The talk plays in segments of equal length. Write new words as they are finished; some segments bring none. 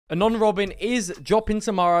Anon Robin is dropping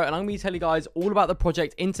tomorrow, and I'm going to tell you guys all about the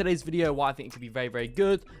project in today's video, why I think it could be very, very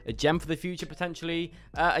good, a gem for the future potentially,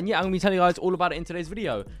 and yeah, I'm going to be telling you guys all about it in today's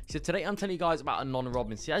video. So today I'm telling you guys about Anon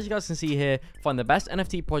Robin. So as you guys can see here, find the best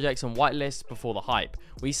NFT projects and whitelists before the hype.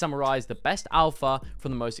 We summarize the best alpha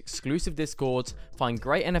from the most exclusive discords, find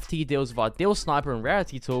great NFT deals with our deal sniper and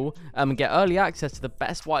rarity tool, and get early access to the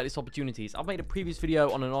best whitelist opportunities. I've made a previous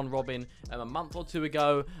video on Anon Robin a month or two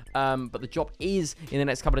ago, but the drop is in the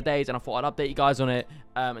next couple of days, and I thought I'd update you guys on it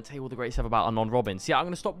and tell you all the great stuff about Anon Robin. So yeah, I'm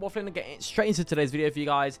going to stop waffling and get straight into today's video for you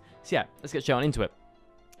guys. So yeah, let's get straight on into it.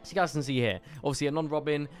 So you guys can see here, obviously Anon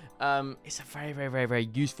Robin, it's a very, very, very, very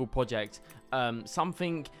useful project.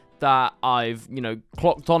 Something that I've,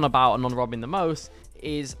 clocked on about Anon Robin the most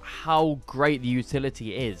is how great the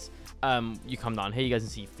utility is. You come down here, you guys can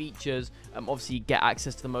see features, obviously you get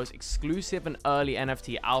access to the most exclusive and early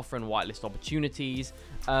NFT alpha and whitelist opportunities.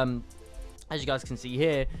 As you guys can see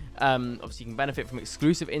here, obviously you can benefit from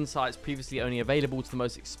exclusive insights previously only available to the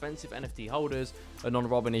most expensive NFT holders. Anon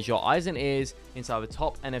Robin is your eyes and ears inside the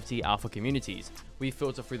top NFT alpha communities. We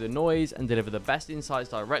filter through the noise and deliver the best insights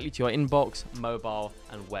directly to your inbox, mobile,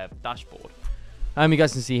 and web dashboard. You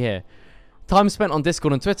guys can see here, time spent on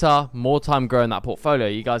Discord and Twitter, more time growing that portfolio.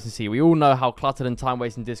 You guys can see, we all know how cluttered and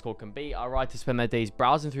time-wasting Discord can be. Our writers spend their days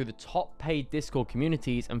browsing through the top paid Discord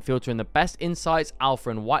communities and filtering the best insights, alpha,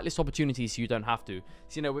 and whitelist opportunities so you don't have to.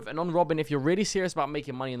 So, with Anon Robin, if you're really serious about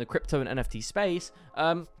making money in the crypto and NFT space,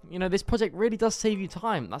 this project really does save you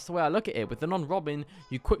time. That's the way I look at it. With Anon Robin,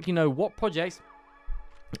 you quickly know what projects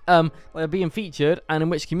are being featured and in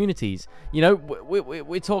which communities.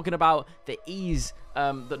 We're talking about the ease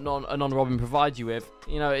that Anon Robin provides you with.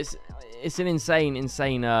 It's an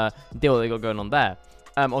insane deal they got going on there.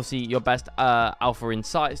 Obviously your best alpha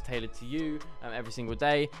insights tailored to you every single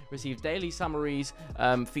day. Receive daily summaries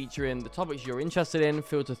featuring the topics you're interested in,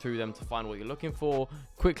 filter through them to find what you're looking for,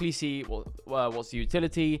 quickly see what's the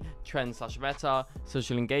utility, trend/meta,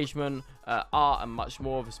 social engagement, art, and much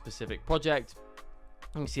more of a specific project.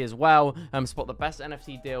 You can see as well, spot the best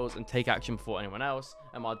NFT deals and take action before anyone else.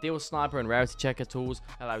 Our deal sniper and rarity checker tools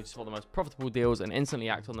allow you to spot the most profitable deals and instantly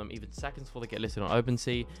act on them even seconds before they get listed on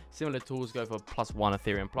OpenSea. Similar tools go for +1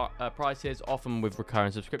 Ethereum prices, often with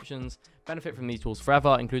recurring subscriptions. Benefit from these tools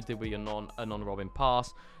forever, included with your Anon Robin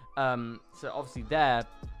pass. So obviously there,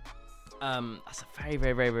 that's a very,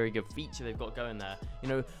 very, very, very good feature they've got going there.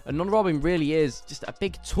 Anon Robin really is just a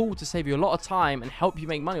big tool to save you a lot of time and help you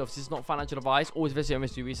make money. Obviously, it's not financial advice. Always visit your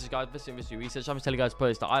investment research, guys. Visit investment research. I'm just telling you guys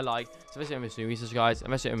projects that I like. So visit your investment research, guys.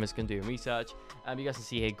 Investment can do research. You guys can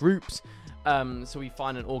see here groups. So we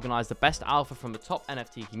find and organize the best alpha from the top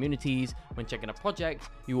NFT communities. When checking a project,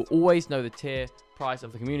 you will always know the tier price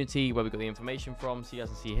of the community where we got the information from. So you guys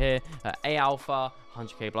can see here, A alpha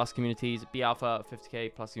 100k plus communities, B alpha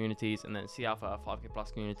 50k plus communities, and then C alpha 5k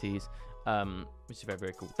plus communities, which is very,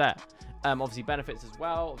 very cool there. Obviously benefits as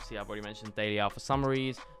well. Obviously I've already mentioned daily alpha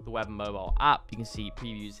summaries, the web and mobile app. You can see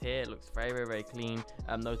previews here. It looks very, very, very clean.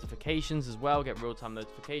 Notifications as well, get real-time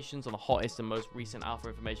notifications on the hottest and most recent alpha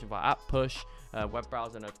information via app push, web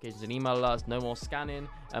browser notifications and email alerts, no more scanning,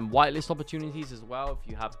 and whitelist opportunities as well. If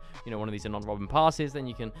you have one of these Anon Robin passes, then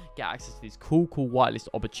you can get access to these cool whitelist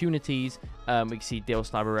opportunities. We can see deal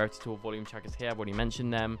sniper, rarity tool, volume trackers here. I've already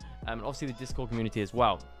mentioned them, and obviously the Discord community as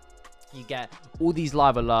well. You get all these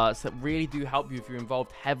live alerts that really do help you if you're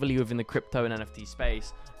involved heavily within the crypto and NFT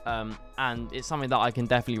space. And it's something that I can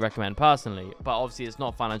definitely recommend personally, but obviously it's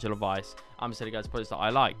not financial advice. I'm just telling you guys projects that I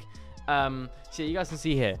like. So you guys can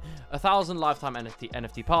see here, 1,000 lifetime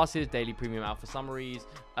NFT passes, daily premium alpha summaries,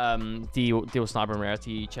 deal sniper and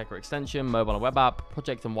rarity checker extension, mobile and web app,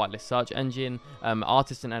 project and whitelist search engine,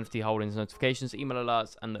 artist and NFT holdings notifications, email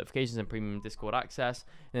alerts and notifications, and premium Discord access.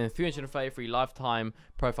 And then 333 lifetime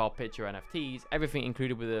profile picture NFTs, everything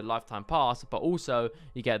included with a lifetime pass, but also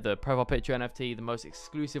you get the profile picture NFT, the most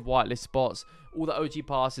exclusive whitelist spots. All the OG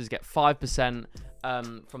passes get 5%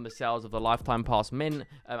 from the sales of the lifetime pass mint,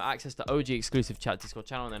 access to OG exclusive chat Discord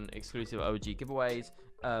channel, and then exclusive OG giveaways,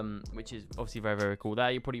 which is obviously very, very cool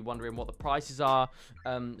there. You're probably wondering what the prices are.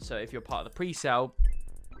 So if you're part of the pre-sale,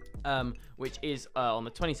 which is on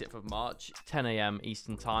the 26th of March, 10 AM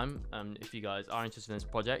Eastern time, if you guys are interested in this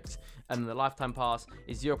project. And the lifetime pass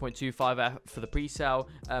is 0.25F for the pre-sale,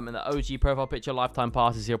 and the OG profile picture lifetime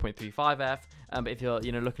pass is 0.35F. But if you're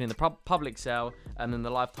looking in the public sale, and then the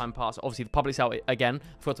lifetime pass, obviously the public sale, again,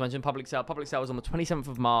 I forgot to mention public sale is on the 27th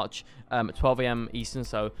of March at 12 AM Eastern.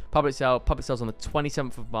 So public sale's on the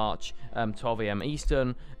 27th of March 12 AM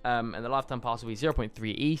Eastern, and the lifetime pass will be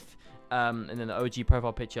 0.3 ETH. And then the OG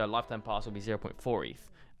profile picture lifetime pass will be 0.4 ETH.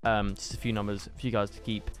 Just a few numbers for you guys to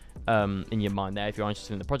keep in your mind there if you're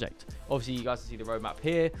interested in the project. Obviously, you guys can see the roadmap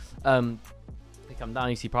here. They come down,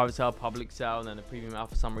 you see private sale, public sale, and then a premium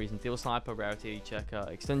alpha, for some reason, deal sniper, rarity checker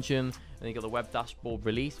extension, and you got the web dashboard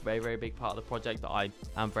release, very big part of the project that I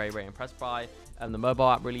am very impressed by, and the mobile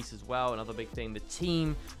app release as well, another big thing. The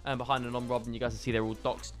team behind Anon Robin, you guys can see they're all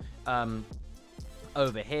doxed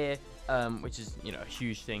over here, which is, you know, a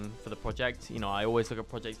huge thing for the project. You know, I always look at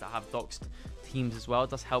projects that have doxed teams as well. It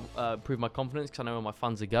does help improve my confidence because I know where my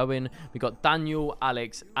funds are going. We got Daniel,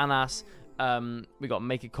 Alex, Anas. We got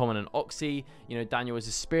Make It Common and Oxy. You know, Daniel is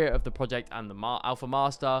the spirit of the project and the Alpha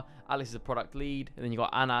Master. Alex is the product lead, and then you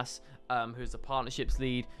got Anas, who's the partnerships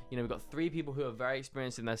lead. You know, we've got 3 people who are very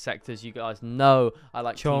experienced in their sectors. You guys know I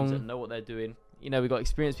like teams that know what they're doing. You know, we've got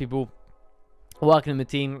experienced people working in the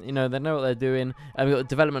team, you know, they know what they're doing. And we've got a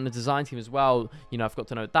development and design team as well. You know, I've got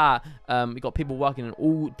to know that. We've got people working in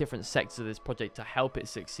all different sectors of this project to help it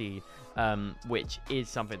succeed, which is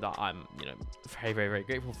something that I'm, you know, very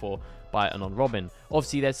grateful for by Anon Robin.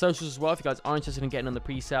 Obviously, there's socials as well. If you guys are interested in getting on the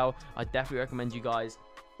pre-sale, I definitely recommend you guys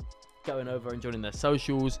going over and joining their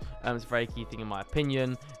socials. It's a very key thing in my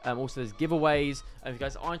opinion. Also, there's giveaways. If you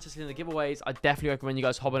guys are interested in the giveaways, I definitely recommend you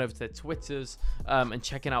guys hopping over to their Twitters and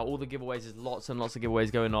checking out all the giveaways. There's lots and lots of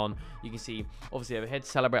giveaways going on. You can see, obviously, over here to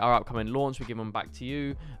celebrate our upcoming launch, we give them back to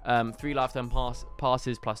you. 3 lifetime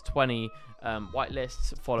passes plus 20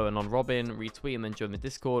 whitelists. Follow Anon Robin, retweet, and then join the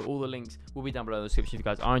Discord. All the links will be down below in the description if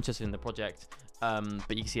you guys are interested in the project.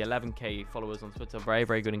 But you can see 11k followers on Twitter,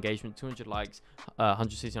 very good engagement, 200 likes,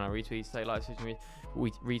 169 retweets, 30 likes, 50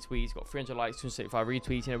 retweets, got 300 likes, 275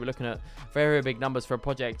 retweets. You know, we're looking at very big numbers for a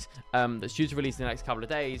project that's due to release in the next couple of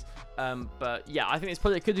days. But yeah, I think this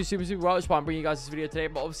project could do super well. That's why I'm bringing you guys this video today.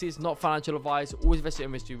 But obviously, it's not financial advice. Always invest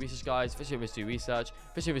in do research, guys. Invest in do research.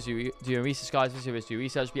 Invest in do research, guys. Invest in do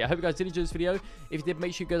research. But yeah, I hope you guys did enjoy this video. If you did,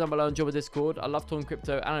 make sure you go down below and join the Discord. I love talking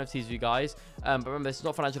crypto and NFTs with you guys. But remember, this is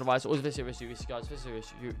not financial advice. Always invest in do research, guys. Invest in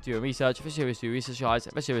do research. Invest in do research, guys.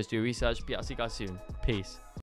 Invest in do research. But yeah, I'll see you guys soon. Peace.